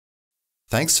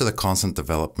Thanks to the constant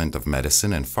development of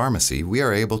medicine and pharmacy, we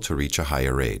are able to reach a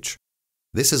higher age.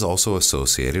 This is also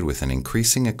associated with an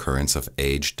increasing occurrence of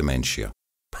age dementia.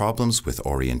 Problems with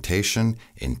orientation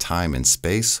in time and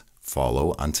space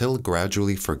follow until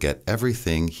gradually forget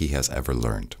everything he has ever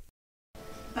learned.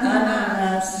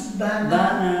 Ananas,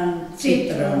 banana,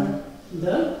 citron.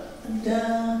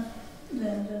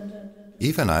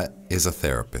 Ivana is a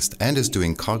therapist and is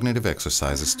doing cognitive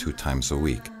exercises 2 times a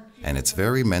week. And it's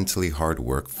very mentally hard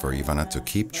work for Ivana to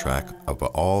keep track of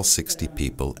all 60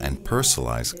 people and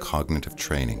personalize cognitive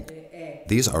training.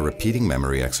 These are repeating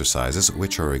memory exercises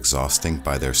which are exhausting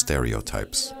by their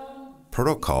stereotypes.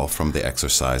 Protocol from the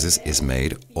exercises is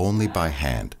made only by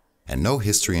hand, and no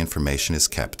history information is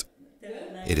kept.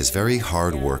 It is very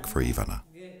hard work for Ivana.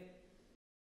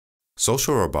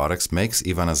 Social robotics makes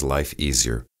Ivana's life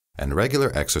easier, and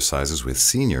regular exercises with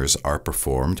seniors are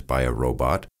performed by a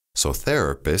robot, so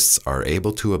therapists are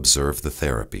able to observe the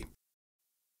therapy.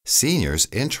 Seniors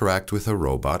interact with a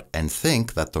robot and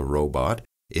think that the robot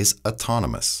is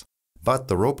autonomous, but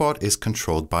the robot is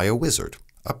controlled by a wizard,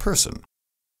 a person.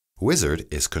 Wizard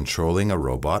is controlling a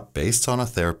robot based on a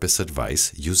therapist's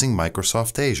advice using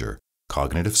Microsoft Azure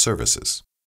Cognitive Services.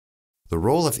 The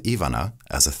role of Ivana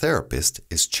as a therapist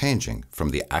is changing from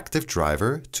the active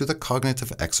driver to the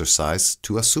cognitive exercise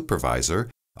to a supervisor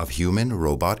of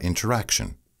human-robot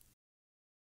interaction.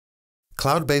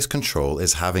 Cloud-based control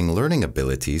is having learning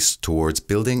abilities towards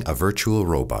building a virtual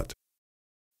robot.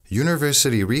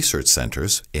 University research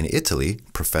centers in Italy,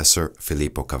 Professor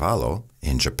Filippo Cavallo,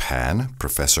 in Japan,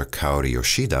 Professor Kaori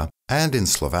Yoshida, and in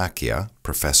Slovakia,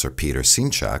 Professor Peter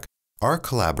Sinchak, are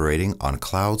collaborating on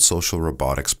cloud social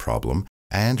robotics problem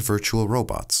and virtual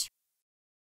robots.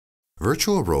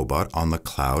 Virtual robot on the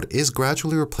cloud is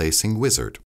gradually replacing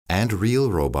wizard, and real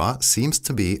robot seems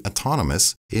to be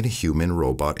autonomous in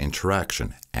human-robot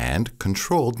interaction and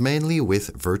controlled mainly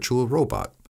with virtual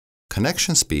robot.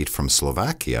 Connection speed from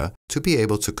Slovakia to be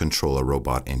able to control a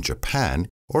robot in Japan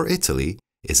or Italy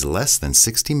is less than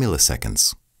 60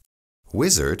 milliseconds.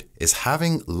 Wizard is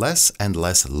having less and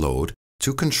less load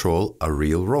to control a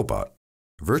real robot.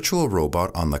 Virtual robot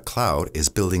on the cloud is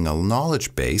building a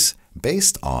knowledge base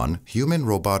based on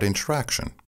human-robot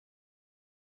interaction.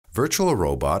 Virtual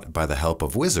robot, by the help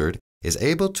of Wizard, is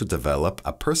able to develop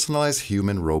a personalized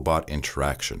human-robot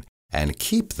interaction and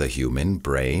keep the human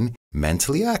brain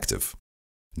mentally active.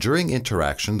 During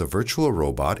interaction, the virtual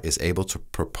robot is able to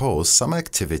propose some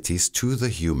activities to the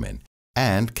human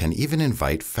and can even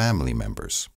invite family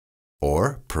members,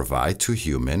 or provide to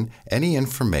human any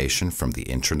information from the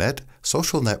internet,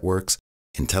 social networks,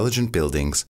 intelligent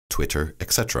buildings, Twitter,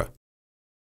 etc.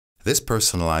 This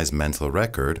personalized mental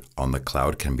record on the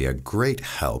cloud can be a great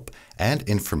help and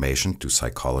information to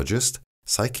psychologists,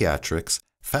 psychiatrists,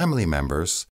 family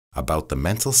members about the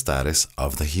mental status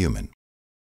of the human.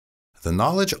 The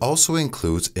knowledge also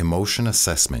includes emotion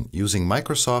assessment using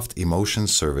Microsoft Emotion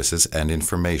Services and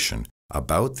information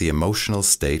about the emotional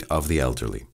state of the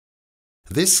elderly.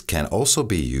 This can also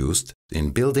be used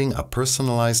in building a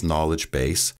personalized knowledge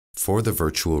base for the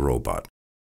virtual robot.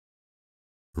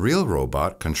 Real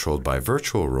robot controlled by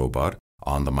virtual robot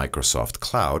on the Microsoft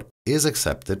Cloud is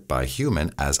accepted by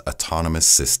human as autonomous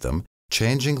system,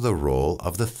 changing the role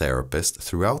of the therapist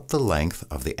throughout the length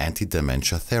of the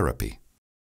anti-dementia therapy.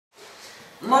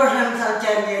 Môžem sa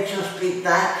ťa niečo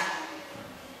spýtať?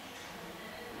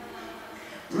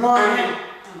 Môžem?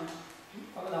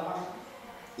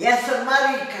 Ja som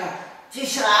Marika. Ty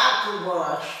sa ako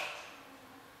voláš?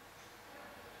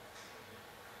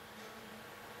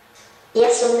 Ja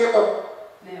som Neo.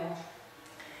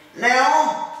 Neo?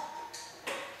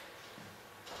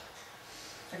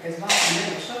 Také zvláštne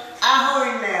Neo však. Ahoj,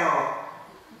 Neo.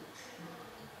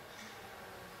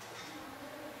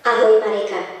 Ahoj,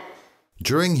 Marika.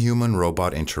 During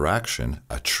human-robot interaction,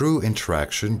 a true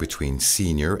interaction between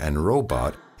senior and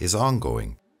robot is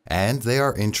ongoing, and they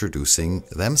are introducing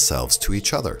themselves to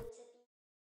each other.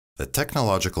 The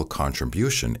technological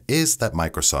contribution is that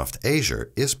Microsoft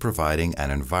Azure is providing an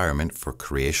environment for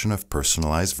creation of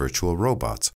personalized virtual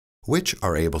robots, which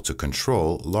are able to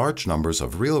control large numbers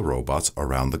of real robots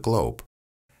around the globe.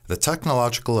 The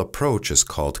technological approach is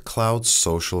called Cloud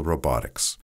Social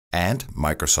Robotics, and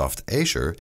Microsoft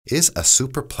Azure is a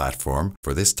super platform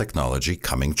for this technology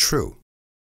coming true.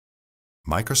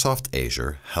 Microsoft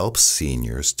Azure helps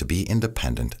seniors to be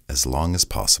independent as long as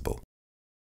possible.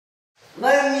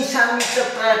 Veľmi sa mi to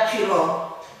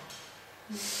páčilo.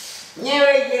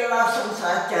 Nevedela som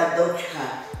sa ťa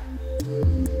dočkať.